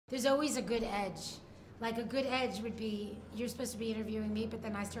There's always a good edge. Like a good edge would be, you're supposed to be interviewing me, but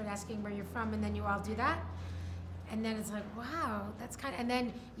then I start asking where you're from, and then you all do that. And then it's like, wow, that's kind of, and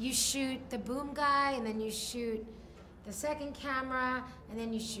then you shoot the boom guy, and then you shoot the second camera, and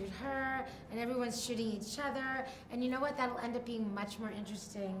then you shoot her, and everyone's shooting each other. And you know what? That'll end up being much more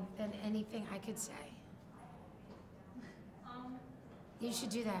interesting than anything I could say. You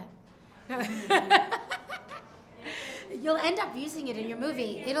should do that. You'll end up using it in your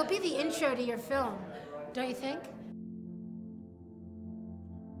movie. It'll be the intro to your film, don't you think?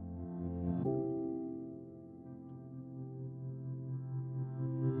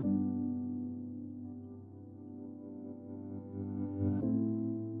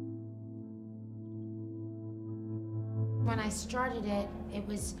 When I started it, it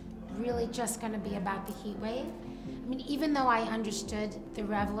was really just going to be about the heat wave. I mean, even though I understood the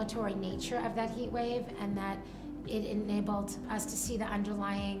revelatory nature of that heat wave and that it enabled us to see the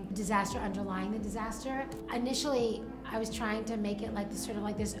underlying disaster underlying the disaster, initially I was trying to make it like this sort of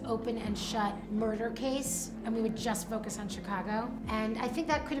like this open and shut murder case, and we would just focus on Chicago. And I think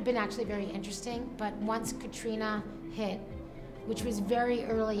that could have been actually very interesting, but once Katrina hit, which was very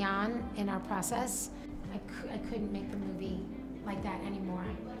early on in our process, I couldn't make the movie like that anymore.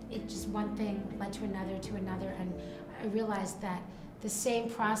 It just, one thing led to another, and I realized that the same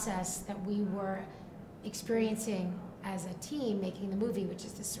process that we were experiencing as a team making the movie, which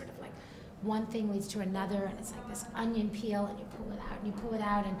is this sort of like one thing leads to another, and it's like this onion peel, and you pull it out and you pull it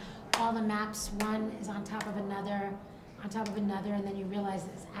out, and all the maps, one is on top of another, and then you realize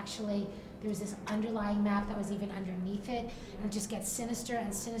that actually there was this underlying map that was even underneath it, and it just gets sinister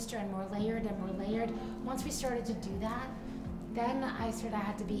and sinister and more layered and more layered. Once we started to do that, then I sort of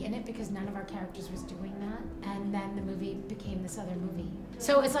had to be in it because none of our characters was doing that, and then the movie became this other movie.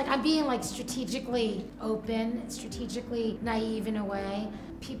 So it's like I'm being like strategically open, strategically naive in a way.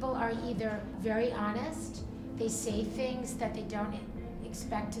 People are either very honest, they say things that they don't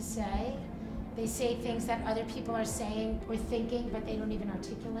expect to say, they say things that other people are saying or thinking but they don't even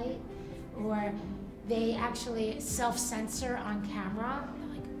articulate, or they actually self-censor on camera.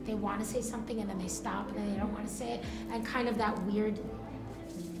 They want to say something and then they stop and then they don't want to say it, and kind of that weird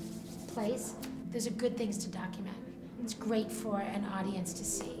place. Those are good things to document. It's great for an audience to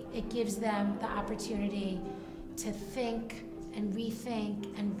see. It gives them the opportunity to think and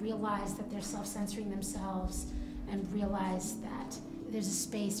rethink and realize that they're self-censoring themselves, and realize that there's a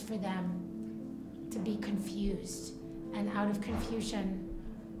space for them to be confused, and out of confusion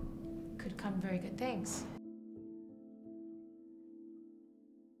could come very good things.